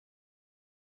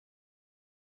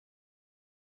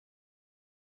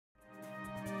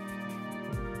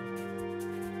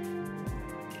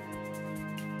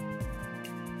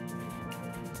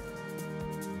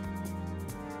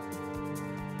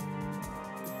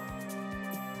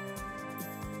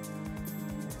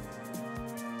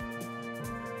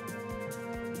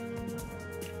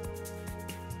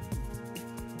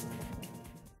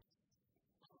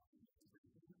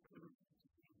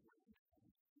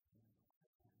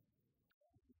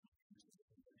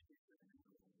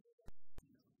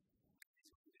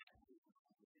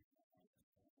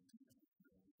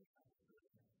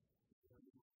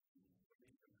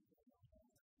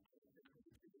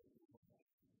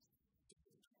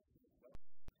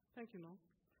Thank you, Noel.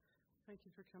 Thank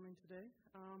you for coming today.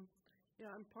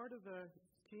 I'm part of a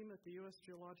team at the U.S.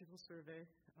 Geological Survey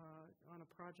on a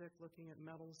project looking at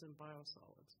metals and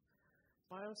biosolids.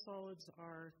 Biosolids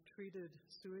are treated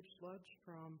sewage sludge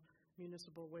from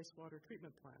municipal wastewater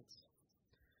treatment plants.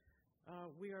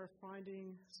 We are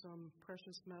finding some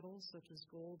precious metals such as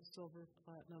gold, silver,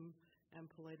 platinum, and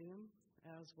palladium,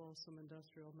 as well as some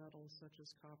industrial metals such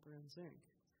as copper and zinc.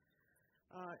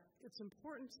 It's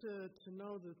important to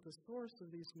know that the source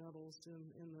of these metals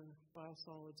in the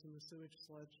biosolids in the sewage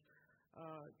sludge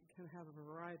can have a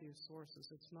variety of sources.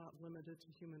 It's not limited to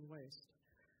human waste.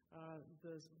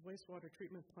 The wastewater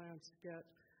treatment plants get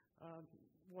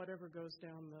whatever goes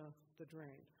down the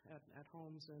drain at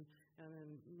homes and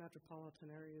in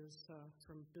metropolitan areas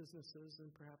from businesses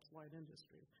and perhaps light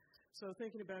industry. So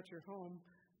thinking about your home,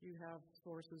 you have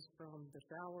sources from the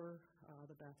shower,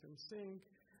 the bathroom sink,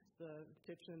 the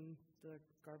kitchen, the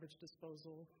garbage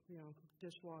disposal,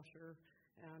 dishwasher,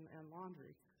 and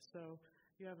laundry. So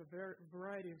you have a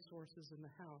variety of sources in the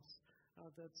house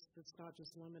that's not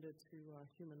just limited to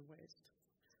human waste.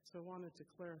 So I wanted to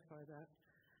clarify that.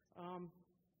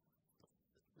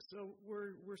 So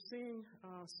we're seeing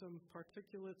some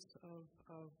particulates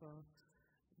of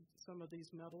some of these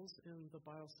metals in the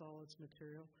biosolids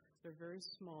material. They're very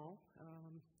small.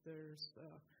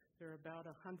 They're about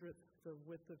 1/100th the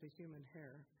width of a human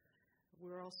hair.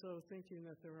 We're also thinking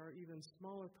that there are even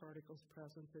smaller particles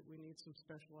present that we need some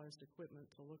specialized equipment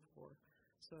to look for.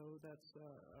 So that's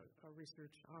a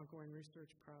ongoing research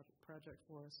project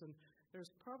for us. And there's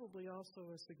probably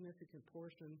also a significant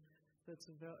portion that's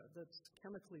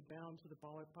chemically bound to the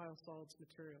biosolids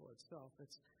material itself.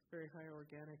 It's very high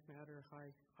organic matter,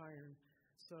 high iron.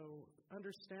 So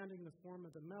understanding the form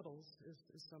of the metals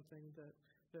is something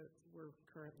that we're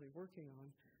currently working on.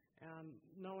 And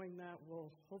knowing that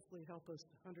will hopefully help us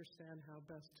understand how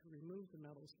best to remove the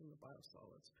metals from the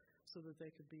biosolids so that they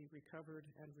could be recovered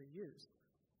and reused.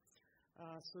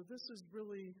 So this is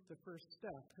really the first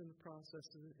step in the process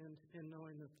in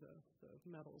knowing that the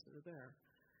metals are there.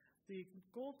 The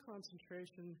gold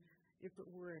concentration, if it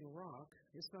were in rock,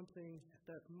 is something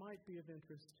that might be of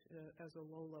interest as a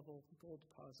low-level gold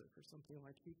deposit for something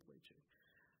like heap leaching.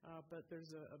 But there's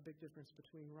a big difference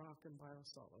between rock and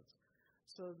biosolids.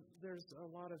 So there's a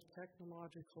lot of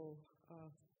technological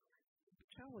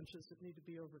challenges that need to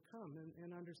be overcome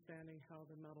in understanding how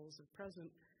the metals are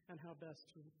present and how best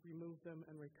to remove them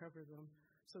and recover them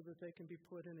so that they can be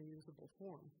put in a usable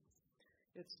form.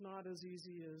 It's not as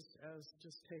easy as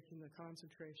just taking the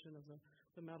concentration of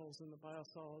the metals in the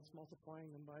biosolids,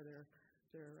 multiplying them by their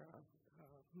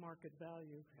market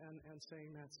value, and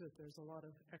saying that's it. There's a lot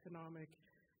of economic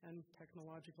and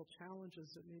technological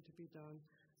challenges that need to be done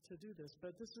to do this.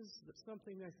 But this is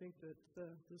something I think that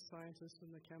the scientists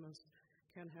and the chemists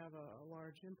can have a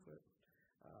large input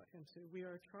into. We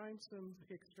are trying some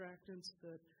extractants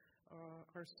that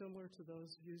are similar to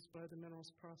those used by the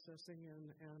minerals processing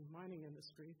and mining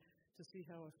industry to see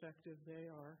how effective they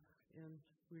are in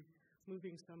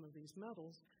removing some of these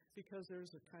metals, because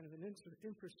there's a kind of an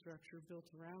infrastructure built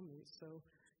around these, so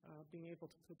being able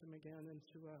to put them again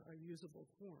into a usable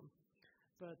form.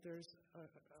 But there's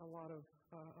a lot of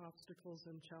obstacles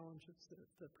and challenges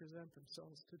that present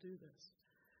themselves to do this.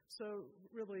 So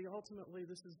really, ultimately,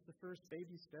 this is the first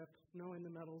baby step, knowing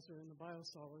the metals are in the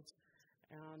biosolids.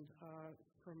 And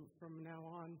from now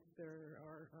on, there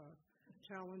are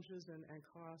challenges and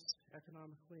costs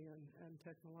economically and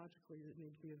technologically that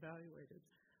need to be evaluated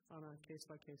on a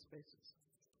case-by-case basis.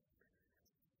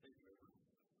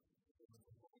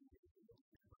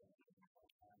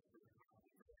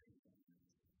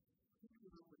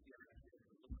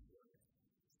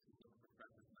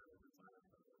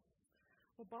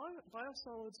 Well,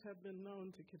 biosolids have been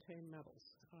known to contain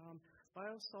metals.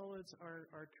 Biosolids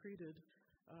are treated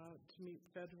to meet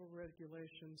federal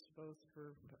regulations both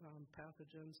for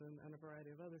pathogens and a variety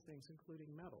of other things, including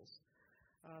metals,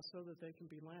 so that they can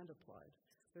be land applied.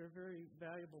 They're a very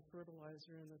valuable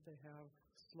fertilizer in that they have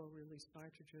slow-release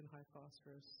nitrogen, high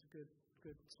phosphorus,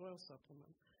 good soil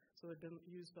supplement. So they've been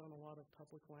used on a lot of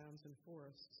public lands and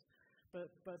forests.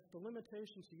 But the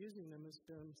limitation to using them has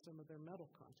been some of their metal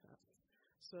content.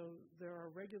 So there are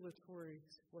regulatory,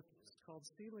 what's called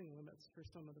ceiling limits for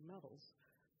some of the metals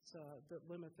that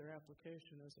limit their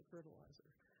application as a fertilizer.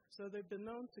 So they've been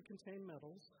known to contain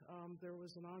metals. There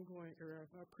was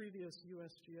a previous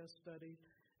USGS study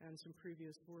and some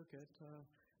previous work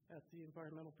at the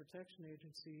Environmental Protection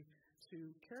Agency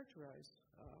to characterize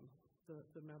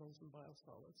the metals and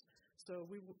biosolids. So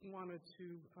we wanted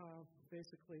to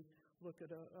basically look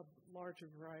at a larger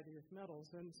variety of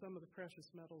metals, and some of the precious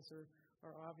metals are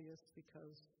are obvious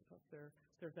because of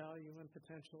their value and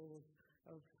potential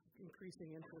of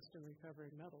increasing interest in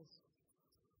recovering metals.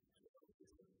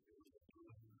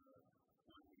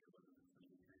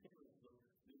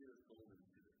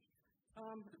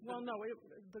 Well, no,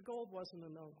 the gold wasn't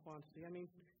a known quantity. I mean,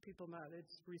 people know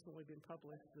it's recently been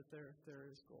published that there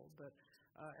is gold, but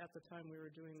at the time we were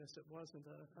doing this, it wasn't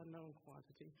a known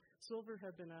quantity. Silver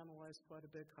had been analyzed quite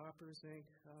a bit, copper, zinc,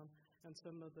 and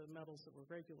some of the metals that were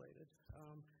regulated.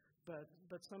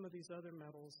 But some of these other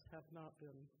metals have not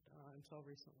been, until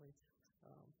recently,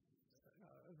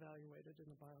 evaluated in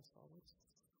the biosolids.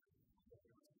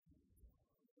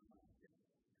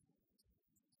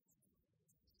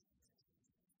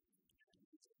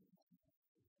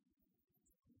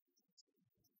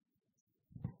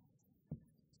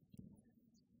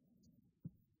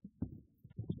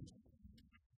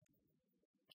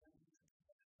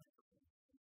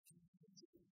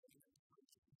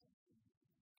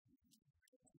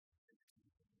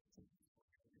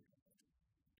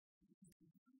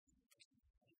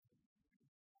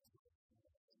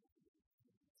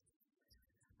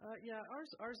 Yeah,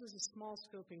 ours is a small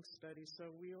scoping study, so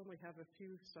we only have a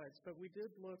few sites. But we did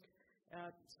look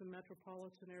at some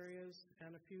metropolitan areas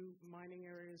and a few mining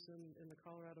areas in the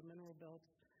Colorado Mineral Belt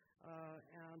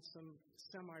and some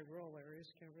semi-rural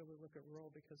areas. Can't really look at rural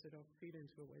because they don't feed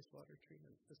into a wastewater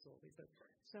treatment facility, but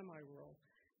semi-rural.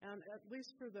 And at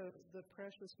least for the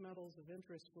precious metals of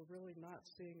interest, we're really not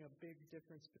seeing a big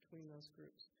difference between those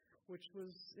groups, which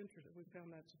was interesting. We found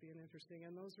that to be interesting,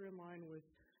 and those are in line with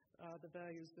the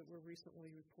values that were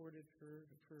recently reported for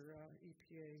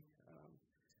EPA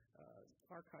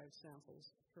archive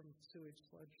samples from sewage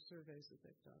sludge surveys that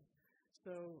they've done.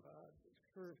 So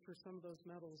for some of those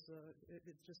metals,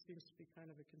 it just seems to be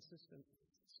kind of a consistent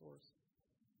source.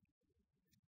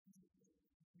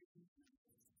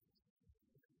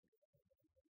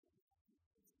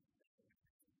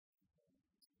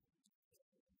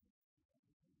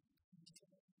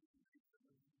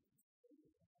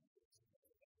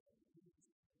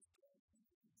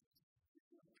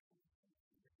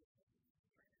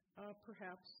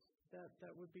 Perhaps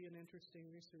that would be an interesting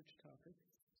research topic.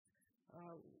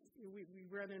 We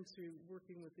run into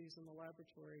working with these in the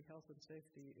laboratory health and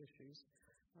safety issues,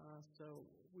 so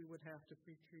we would have to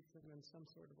pre-treat them in some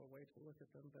sort of a way to look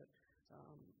at them, but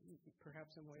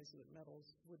perhaps in ways that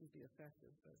metals wouldn't be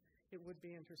effective. But it would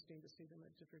be interesting to see them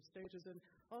at different stages. And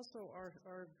also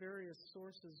our various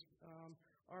sources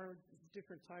are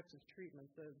different types of treatment.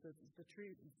 The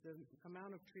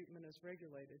amount of treatment is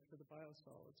regulated for the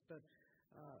biosolids, but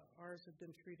ours have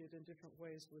been treated in different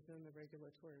ways within the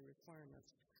regulatory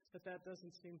requirements. But that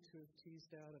doesn't seem to have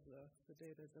teased out of the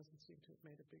data. It doesn't seem to have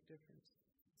made a big difference.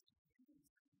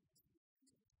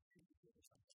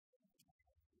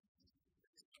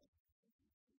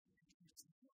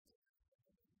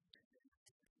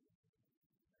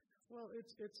 Well,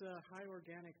 it's a high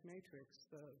organic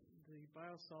matrix. The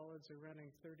biosolids are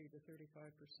running 30 to 35%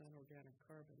 organic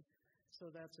carbon. So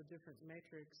that's a different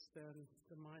matrix than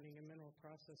the mining and mineral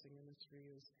processing industry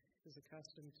is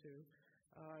accustomed to.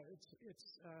 It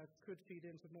could feed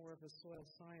into more of a soil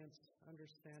science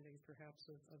understanding,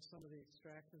 perhaps, of some of the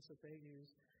extractants that they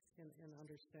use in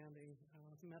understanding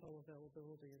metal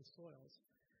availability in soils.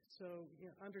 So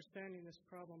understanding this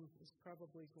problem is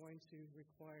probably going to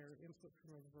require input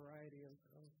from a variety of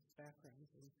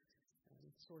backgrounds and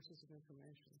sources of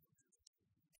information.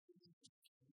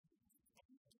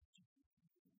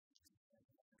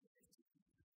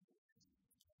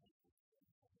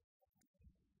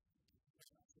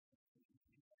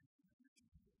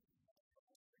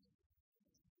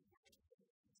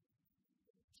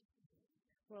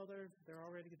 Well, they're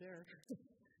already there.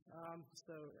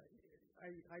 So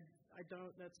I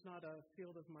don't. That's not a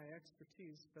field of my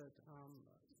expertise, but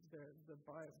the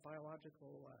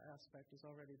biological aspect is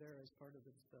already there as part of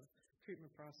the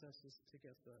treatment processes to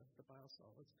get the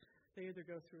biosolids. They either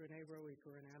go through an aerobic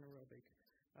or an anaerobic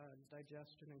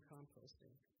digestion and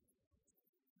composting.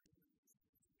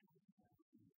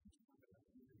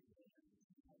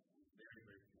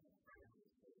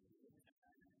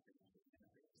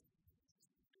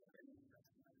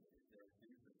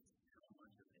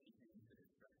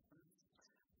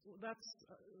 Well, that's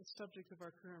the subject of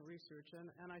our current research,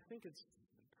 and I think it's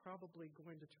probably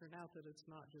going to turn out that it's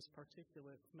not just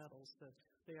particulate metals, that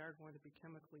they are going to be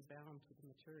chemically bound to the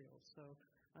materials. So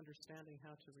understanding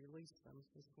how to release them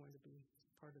is going to be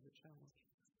part of the challenge.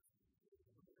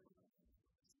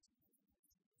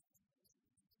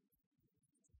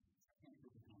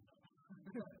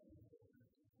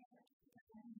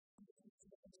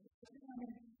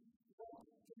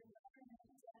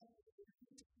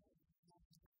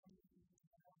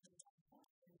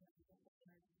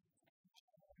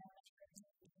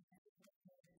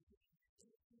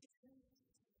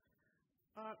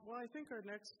 Well, I think our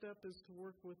next step is to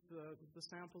work with the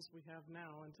samples we have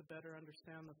now and to better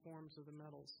understand the forms of the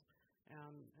metals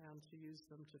and to use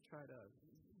them to try to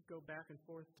go back and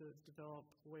forth to develop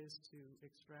ways to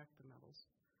extract the metals.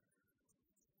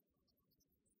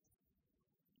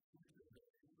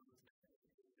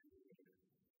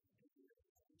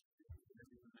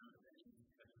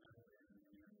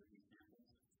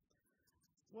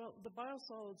 Well, the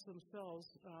biosolids themselves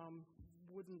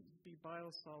wouldn't be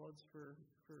biosolids for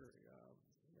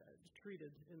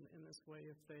treated in this way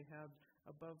if they had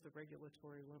above the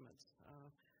regulatory limits.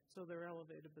 So they're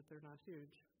elevated, but they're not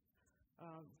huge.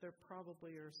 There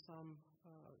probably are some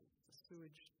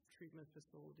sewage treatment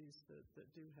facilities that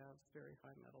do have very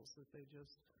high metals that they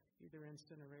just either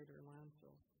incinerate or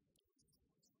landfill.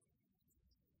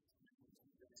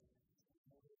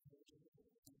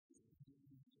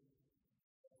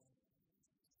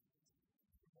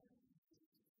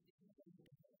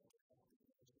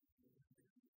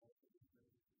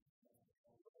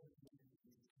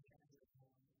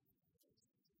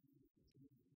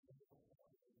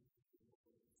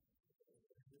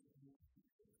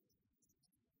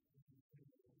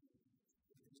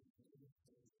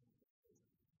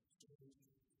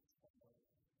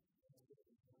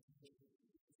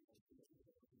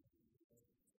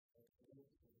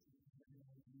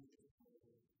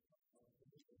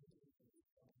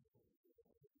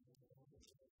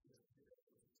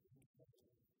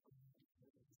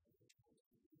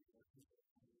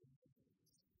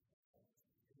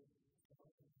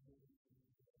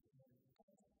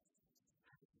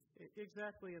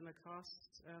 Exactly, and the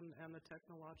costs and the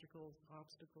technological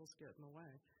obstacles get in the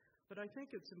way. But I think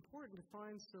it's important to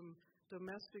find some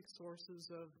domestic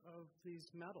sources of these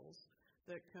metals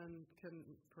that can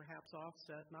perhaps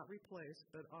offset, not replace,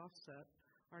 but offset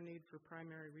our need for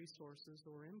primary resources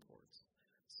or imports.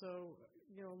 So,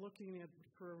 looking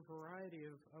for a variety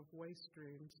of waste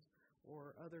streams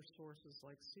or other sources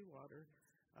like seawater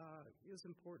is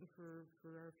important for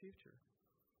our future.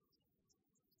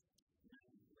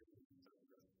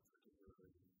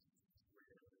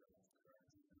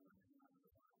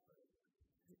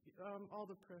 All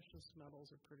the precious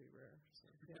metals are pretty rare. So,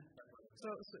 yeah.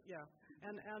 So yeah,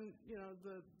 and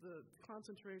the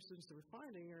concentrations that we're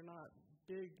finding are not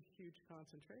big, huge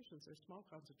concentrations. They're small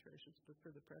concentrations, but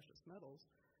for the precious metals,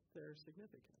 they're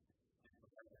significant.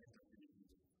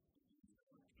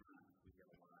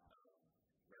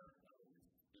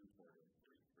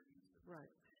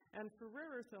 Right. And for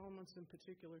rare earth elements in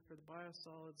particular, for the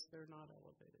biosolids, they're not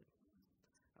elevated.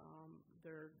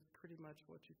 They're pretty much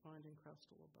what you find in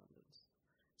crustal abundance.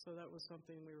 So that was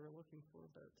something we were looking for,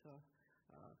 but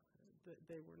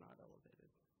they were not elevated.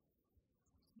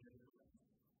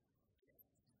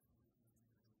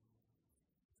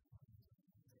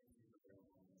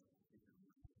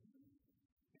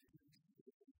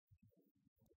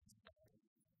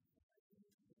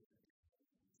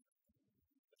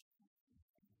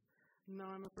 No,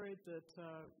 I'm afraid that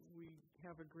we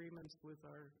have agreements with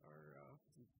our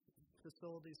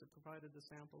facilities that provided the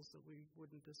samples that we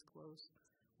wouldn't disclose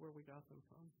where we got them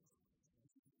from.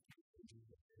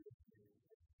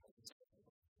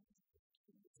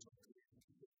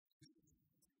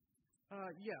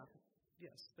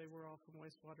 Yes, they were all from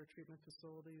wastewater treatment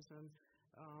facilities, and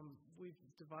we've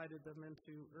divided them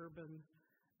into urban,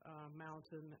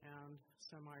 mountain, and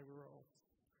semi-rural.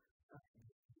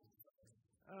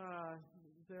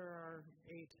 There are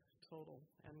 8 total,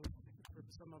 and for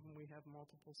some of them we have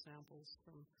multiple samples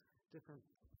from different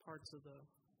parts of the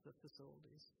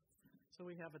facilities. So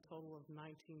we have a total of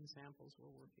 19 samples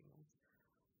we're working on.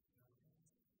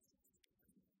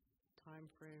 Time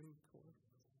frame for...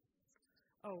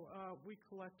 we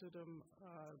collected them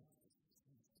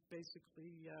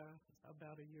basically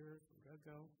about a year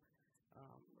ago,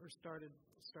 or started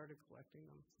collecting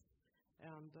them.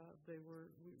 And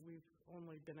we've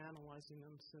only been analyzing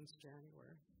them since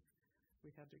January.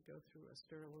 We had to go through a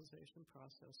sterilization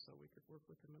process so we could work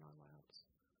with them in our labs.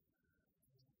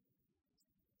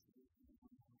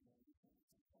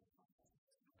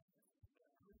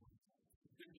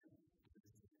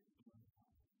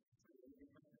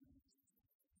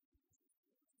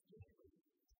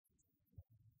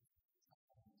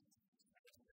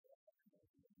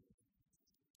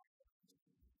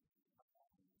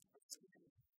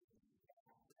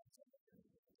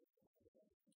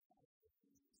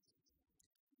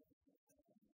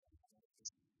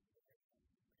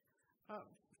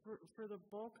 For the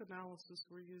bulk analysis,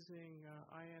 we're using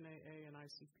INAA and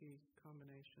ICP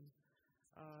combination.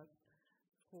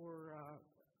 For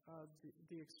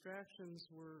the extractions,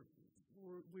 we're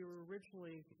we're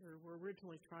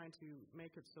originally trying to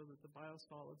make it so that the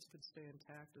biosolids could stay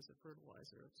intact as a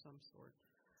fertilizer of some sort.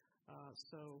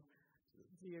 So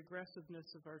the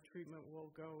aggressiveness of our treatment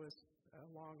will go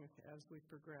along as we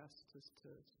progress to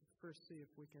first see if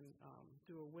we can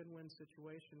do a win-win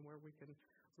situation where we can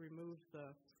remove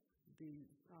the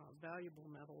valuable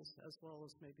metals as well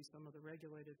as maybe some of the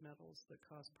regulated metals that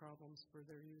cause problems for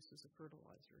their use as a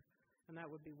fertilizer. And that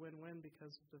would be win-win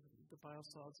because the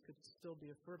biosolids could still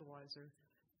be a fertilizer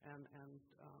and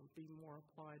be more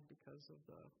applied because of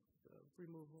the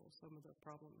removal of some of the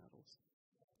problem metals.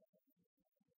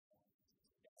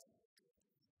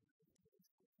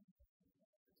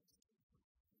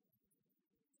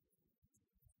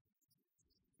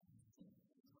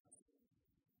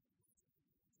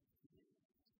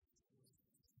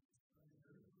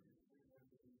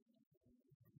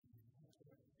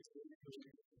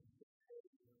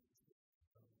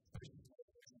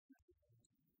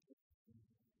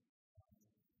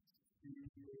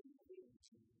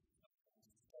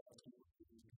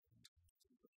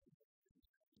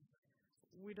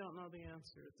 We don't know the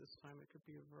answer at this time. It could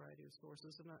be a variety of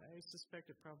sources, and I suspect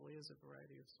it probably is a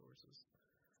variety of sources.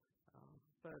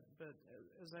 But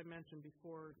as I mentioned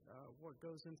before, what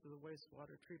goes into the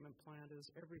wastewater treatment plant is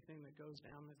everything that goes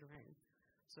down the drain.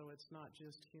 So it's not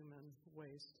just human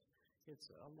waste.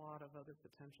 It's a lot of other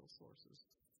potential sources.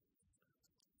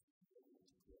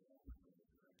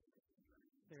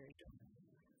 There you go.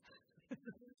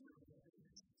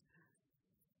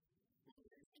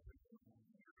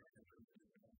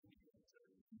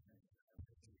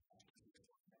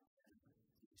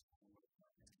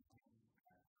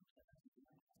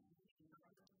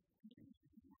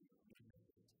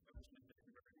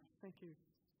 Thank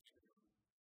you.